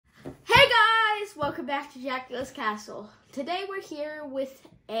welcome back to Jack's Castle. Today we're here with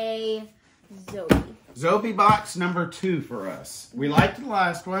a Zobie. Zobie box number 2 for us. We liked the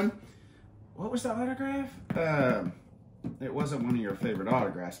last one. What was that autograph? It wasn't one of your favorite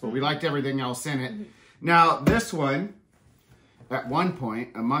autographs, but we liked everything else in it. Now, this one, at one point,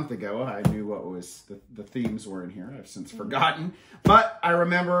 a month ago, I knew what was the themes were in here. I've since forgotten. But I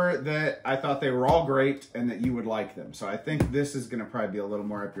remember that I thought they were all great and that you would like them. So I think this is going to probably be a little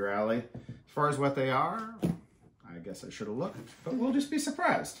more up your alley. As far as what they are, I guess I should have looked. But we'll just be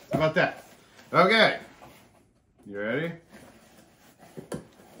surprised. How about that? Okay. You ready? So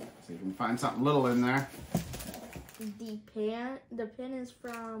you can find something little in there. The pin is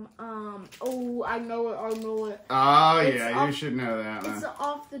from, oh, I know it. Oh, yeah, you should know that one. It's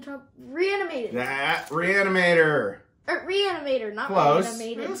off the top. Re-Animator. That Re-Animator. Re-Animator, not Close.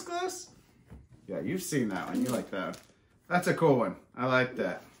 Re-Animated. It was close. Yeah, you've seen that one. You like that one. That's a cool one. I like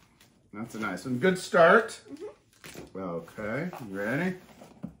that. That's a nice one. Good start. Okay, you ready?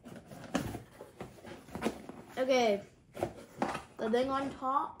 Okay. The thing on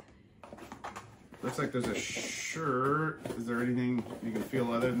top. Looks like there's a shirt. Is there anything you can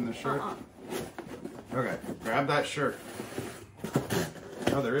feel other than the shirt? Okay, grab that shirt.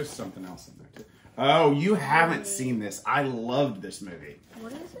 Oh, there is something else in there too. Oh, you haven't seen this. I loved this movie.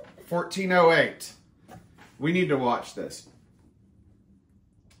 What is it? 1408. We need to watch this.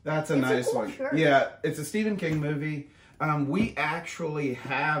 That's a nice cool one. shirt. Yeah, it's a Stephen King movie. We actually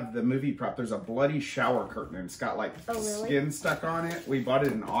have the movie prop. There's a bloody shower curtain and it's got like skin stuck on it. We bought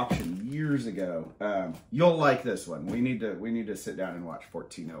it in an auction years ago. You'll like this one. We need to sit down and watch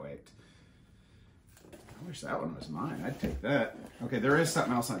 1408. I wish that one was mine. I'd take that. Okay, there is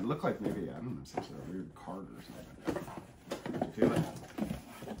something else. It looked like maybe, I don't know, some sort of weird card or something. Did you feel it?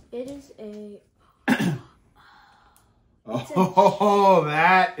 It is a... Oh,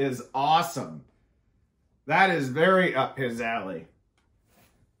 that is awesome. That is very up his alley.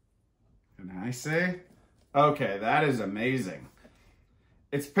 Can I say? Okay, that is amazing.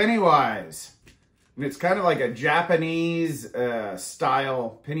 It's Pennywise. And it's kind of like a Japanese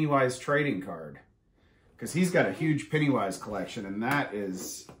style Pennywise trading card. Because he's got a huge Pennywise collection, and that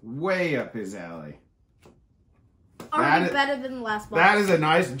is way up his alley. Already better than the last box. That is a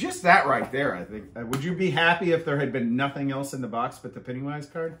nice, just that right there, I think. Would you be happy if there had been nothing else in the box but the Pennywise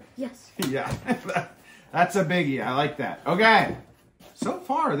card? Yes. Yeah, that's a biggie. I like that. Okay, so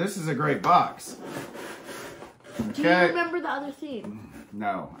far this is a great box. Okay. Do you remember the other theme?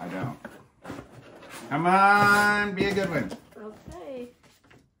 No, I don't. Come on, be a good one. Okay.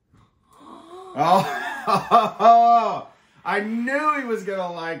 Oh, I knew he was going to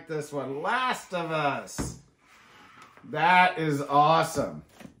like this one. Last of Us. That is awesome.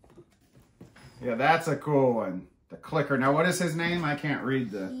 Yeah, that's a cool one. The clicker. Now, what is his name? I can't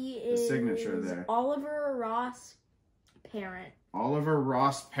read the signature there. Oliver Ross Parent. Oliver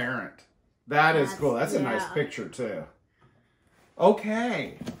Ross Parent. That is cool. That's a nice picture, too.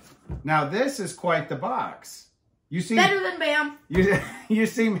 Okay. Now, this is quite the box. You seem better than Bam. You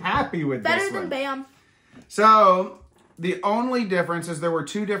seem happy with this one. Better than Bam. So, the only difference is there were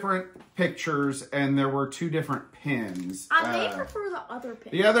 2 different pictures and there were 2 different pins. I may prefer the other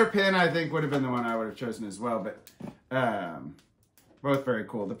pin. The other pin I think would have been the one I would have chosen as well, but both very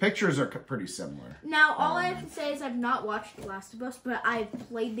cool. The pictures are pretty similar. Now, all I have to say is I've not watched The Last of Us, but I've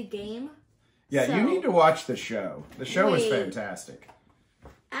played the game. Yeah, so you need to watch the show. The show is fantastic.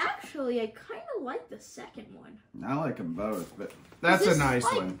 Actually, I kind of like the second one. I like them both, but that's a nice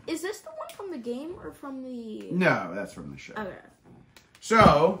one. Is this the one from the game or from the... No, that's from the show. Okay.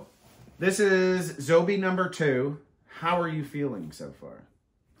 So, this is Zobie number 2. How are you feeling so far?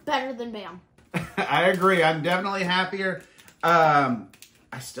 Better than Bam. I agree. I'm definitely happier. I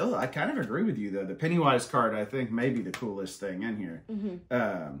kind of agree with you, though. The Pennywise card, I think, may be the coolest thing in here.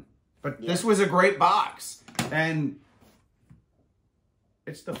 But this was a great box. And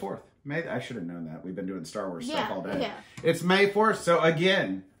it's the 4th. I should have known that. We've been doing Star Wars stuff all day. Yeah. It's May 4th, so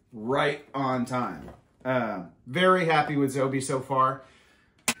again, right on time. Very happy with Zobie so far.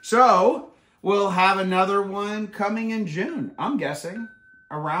 So, we'll have another one coming in June, I'm guessing,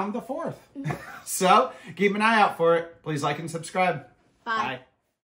 around the 4th. So, keep an eye out for it. Please like and subscribe. Bye. Bye.